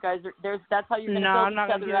 so you guys are that's how you're gonna No, build I'm not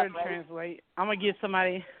each gonna other get her up, to right? translate. I'm gonna get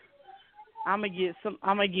somebody. I'm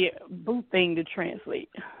gonna get Boo Thing to translate.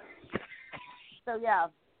 So yeah,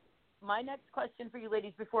 my next question for you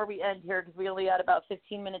ladies before we end here, because we only got about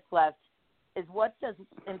 15 minutes left, is what does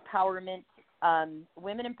empowerment,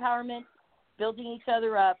 women empowerment, building each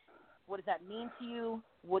other up, what does that mean to you?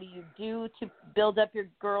 What do you do to build up your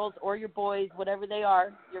girls or your boys, whatever they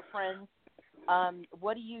are, your friends?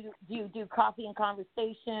 What do you do? Coffee and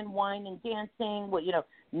conversation, wine and dancing? What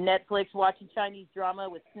Netflix, watching Chinese drama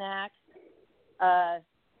with snacks?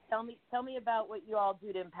 Tell me about what you all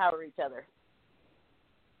do to empower each other.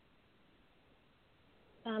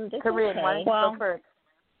 Corinne, why don't you go first?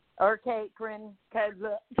 Or Kate, Corinne,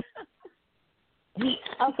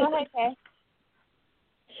 Oh, go ahead, Kay.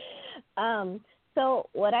 So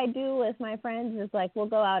what I do with my friends is like we'll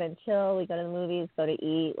go out and chill. We go to the movies, go to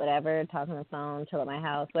eat, whatever, talk on the phone, chill at my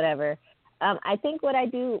house, whatever. I think what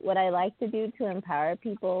I like to do to empower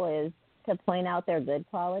people is to point out their good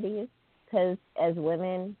qualities, because as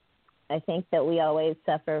women, I think that we always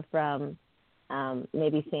suffer from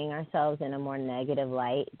maybe seeing ourselves in a more negative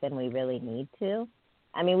light than we really need to.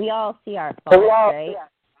 I mean, we all see our faults, right?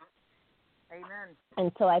 Yeah. Amen.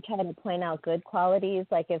 And so I try to point out good qualities.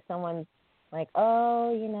 Like if someone's like,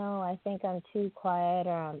 oh, I think I'm too quiet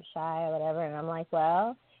or I'm shy or whatever, and I'm like,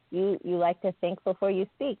 well, you like to think before you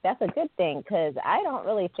speak. That's a good thing, because I don't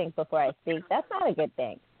really think before I speak. That's not a good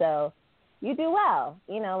thing. So you do well,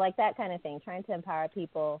 like that kind of thing, trying to empower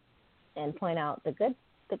people and point out the good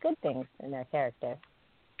things in their character.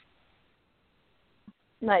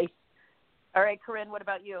 Nice. All right, Corinne, what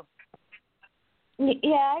about you? Yeah,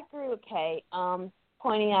 I agree with Kay.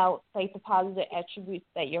 Pointing out like the positive attributes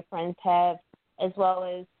that your friends have, as well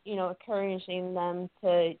as encouraging them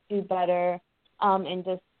to do better, and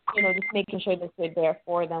just making sure that you're there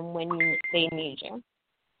for them when they need you.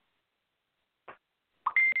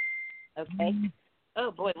 Okay.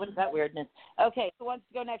 Oh boy, what is that weirdness? Okay, who wants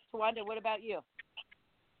to go next? Tawanda, what about you?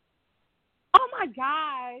 Oh my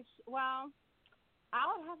gosh. Well, I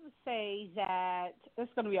would have to say that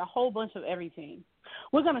it's going to be a whole bunch of everything.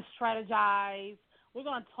 We're going to strategize. We're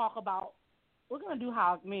going to talk about, we're going to do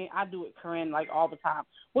how, I do it, Corinne, like all the time.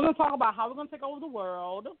 We're going to talk about how we're going to take over the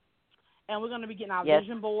world, and we're going to be getting our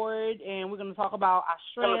vision board, and we're going to talk about our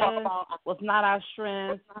strengths, what's not our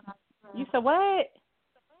strengths. You said what?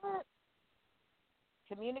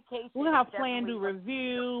 Communication. We're going to have plan, do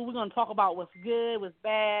review. We're going to talk about what's good, what's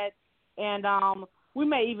bad, and we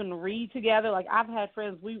may even read together. Like I've had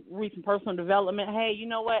friends, we read some personal development. Hey, you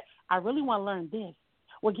know what? I really want to learn this.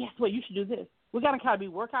 Well, guess what? You should do this. We got to kind of be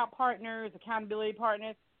workout partners, accountability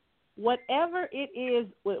partners, whatever it is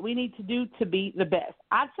what we need to do to be the best.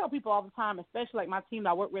 I tell people all the time, especially like my team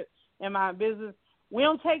that I work with in my business,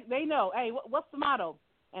 they know, hey, what's the motto?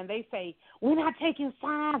 And they say, we're not taking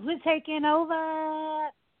sides, we're taking over.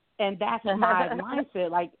 And that's my mindset.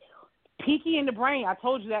 Like, peaky in the brain. I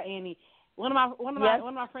told you that, Annie. One of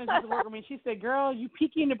my friends used to work with me, and she said, girl, you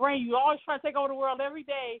peaky in the brain. You always try to take over the world every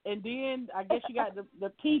day. And then I guess you got the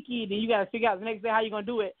peaky, then you got to figure out the next day how you're going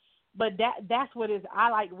to do it. But that's what it is. I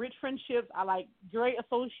like rich friendships. I like great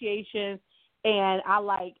associations. And I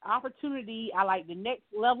like opportunity. I like the next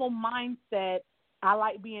level mindset. I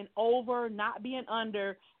like being over, not being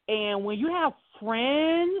under. And when you have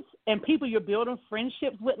friends and people you're building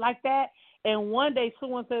friendships with like that, and one day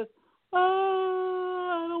someone says,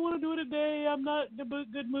 I don't want to do it today. I'm not in a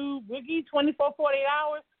good mood. We'll give you 24, 48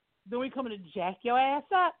 hours. Then we coming to jack your ass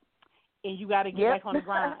up, and you got to get back on the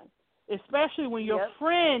grind. Especially when your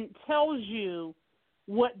friend tells you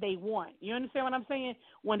what they want. You understand what I'm saying?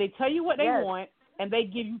 When they tell you what they want and they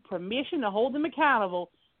give you permission to hold them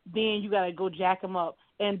accountable, then you got to go jack them up.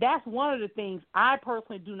 And that's one of the things I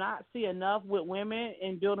personally do not see enough with women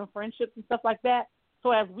in building friendships and stuff like that.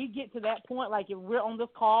 So as we get to that point, like if we're on this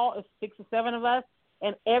call, it's 6 or 7 of us,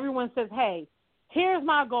 and everyone says, hey, here's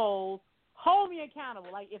my goals, hold me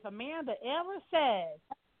accountable. Like if Amanda ever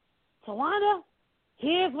says, Tawanda,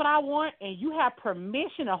 here's what I want, and you have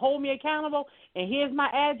permission to hold me accountable, and here's my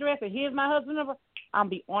address, and here's my husband number, I'm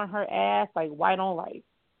be on her ass like white on light.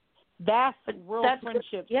 That's real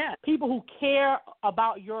friendships. Yeah. People who care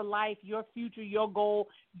about your life, your future, your goal,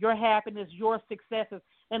 your happiness, your successes.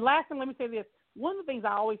 And last thing, let me say this. One of the things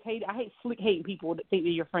I always hate, I hate slick hating people that think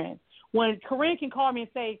they're your friends. When Corinne can call me and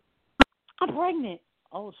say, I'm pregnant.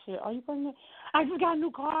 Oh, shit, are you pregnant? I just got a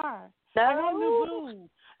new car. No. I got a new boo.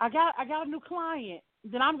 I got a new client.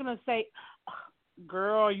 Then I'm going to say,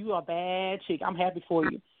 girl, you a bad chick. I'm happy for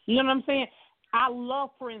you. You know what I'm saying? I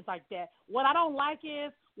love friends like that. What I don't like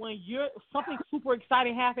is when something super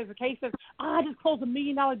exciting happens, a case says, I just closed $1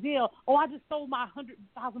 million deal. Oh, I just sold my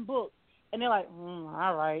 100,000 books. And they're like,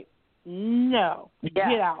 all right. No,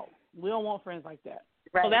 get out. We don't want friends like that.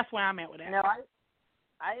 Right. So that's where I'm at with that. No,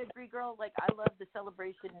 I agree, girl. Like I love the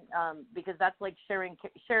celebration because that's like sharing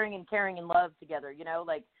and caring and love together. You know,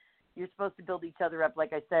 like you're supposed to build each other up.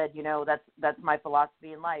 Like I said, you know, that's my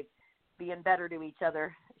philosophy in life. Being better to each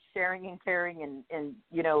other, sharing and caring, and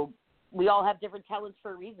you know, we all have different talents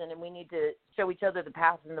for a reason, and we need to show each other the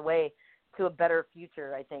path and the way to a better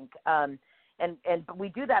future. I think. And we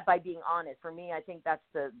do that by being honest. For me, I think that's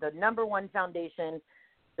the number one foundation.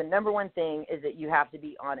 The number one thing is that you have to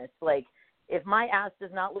be honest. Like, if my ass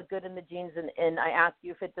does not look good in the jeans and I ask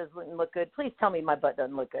you if it doesn't look good, please tell me my butt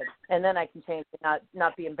doesn't look good. And then I can change it,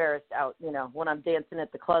 not be embarrassed out, you know, when I'm dancing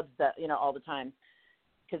at the clubs that, you know, all the time.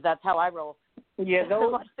 Because that's how I roll. Yeah, Who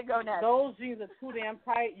those wants to go next? those jeans are too damn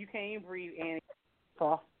tight. You can't even breathe, Annie.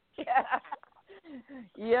 So. Yeah.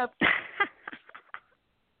 Yep.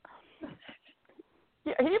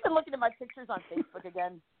 Yeah, have you been looking at my pictures on Facebook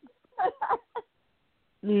again?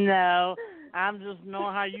 No, I'm just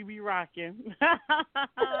knowing how you be rocking.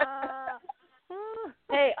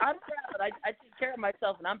 Hey, I'm proud. I take care of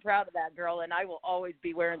myself, and I'm proud of that, girl. And I will always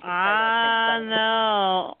be wearing some I kind of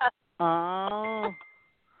know. Oh.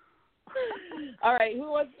 All right,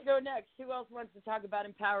 who wants to go next? Who else wants to talk about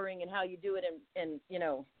empowering and how you do it, and you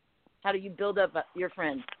know, how do you build up your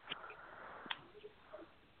friends?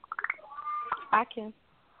 I can.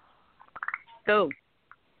 Go,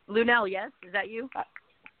 Lunel. Yes, is that you?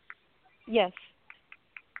 Yes.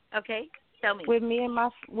 Okay, tell me. With me and my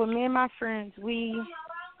friends, we'll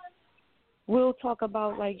talk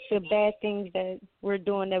about like the bad things that we're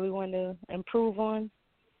doing that we want to improve on,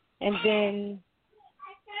 and then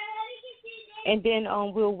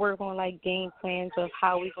we'll work on like game plans of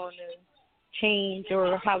how we're going to change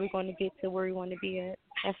or how we're going to get to where we want to be at.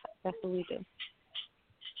 That's what we do.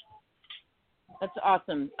 That's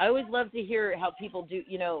awesome. I always love to hear how people do.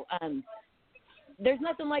 You know, there's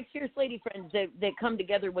nothing like fierce lady friends that come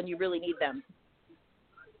together when you really need them.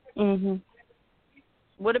 Mhm.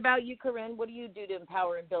 What about you, Corinne? What do you do to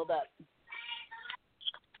empower and build up?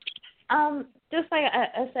 Just like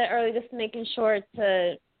I said earlier, just making sure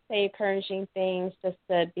to say encouraging things, just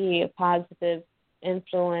to be a positive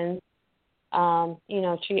influence.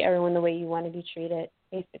 Treat everyone the way you want to be treated.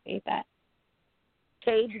 Basically, that.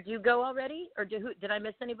 Kay, did you go already, or did I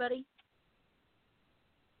miss anybody?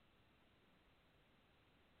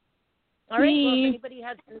 All right. Well, if anybody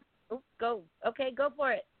has, go. Okay, go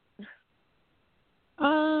for it.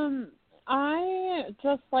 I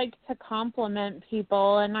just like to compliment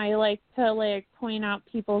people, and I like to point out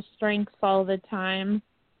people's strengths all the time.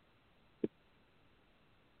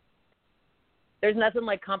 There's nothing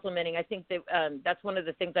like complimenting. I think that that's one of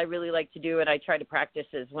the things I really like to do, and I try to practice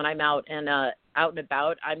is when I'm out and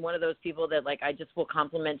about. I'm one of those people that I just will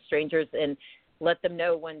compliment strangers and let them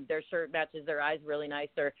know when their shirt matches their eyes really nice,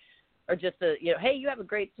 or just hey, you have a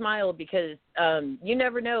great smile, because you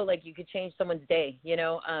never know, you could change someone's day.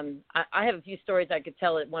 I have a few stories I could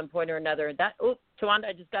tell at one point or another. Tawanda,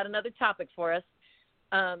 I just got another topic for us.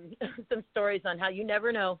 Some stories on how you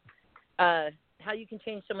never know. How you can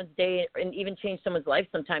change someone's day and even change someone's life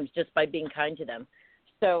sometimes just by being kind to them.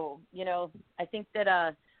 So, I think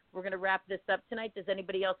that we're going to wrap this up tonight. Does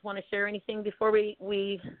anybody else want to share anything before we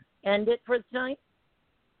end it for tonight?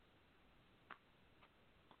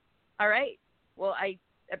 All right. Well, I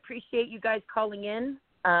appreciate you guys calling in.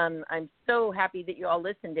 I'm so happy that you all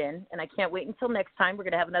listened in, and I can't wait until next time. We're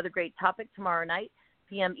going to have another great topic tomorrow night, 9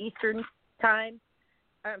 p.m. Eastern Time,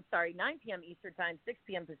 6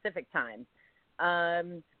 p.m. Pacific Time.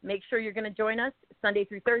 Make sure you're going to join us Sunday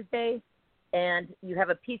through Thursday, and you have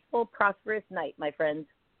a peaceful, prosperous night, my friends.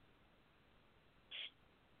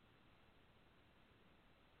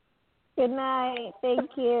 Good night.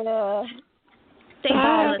 Thank you.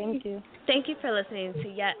 Thank you for listening to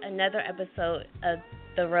yet another episode of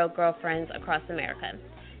The Real Girlfriends Across America.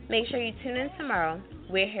 Make sure you tune in tomorrow.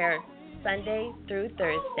 We're here Sunday through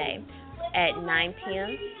Thursday at 9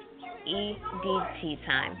 p.m. EDT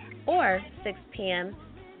time or 6 p.m.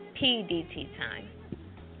 PDT time.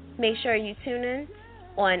 Make sure you tune in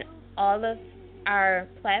on all of our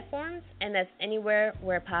platforms, and that's anywhere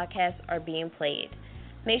where podcasts are being played.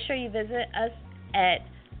 Make sure you visit us at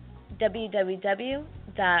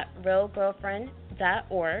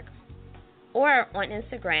www.realgirlfriend.org or on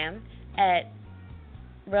Instagram at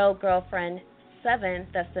realgirlfriend7,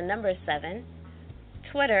 that's the number 7,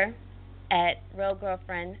 Twitter at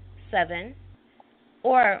realgirlfriend7,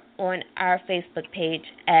 or on our Facebook page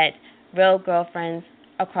at Real Girlfriends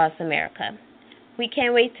Across America. We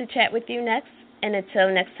can't wait to chat with you next, and until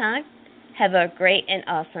next time, have a great and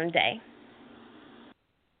awesome day.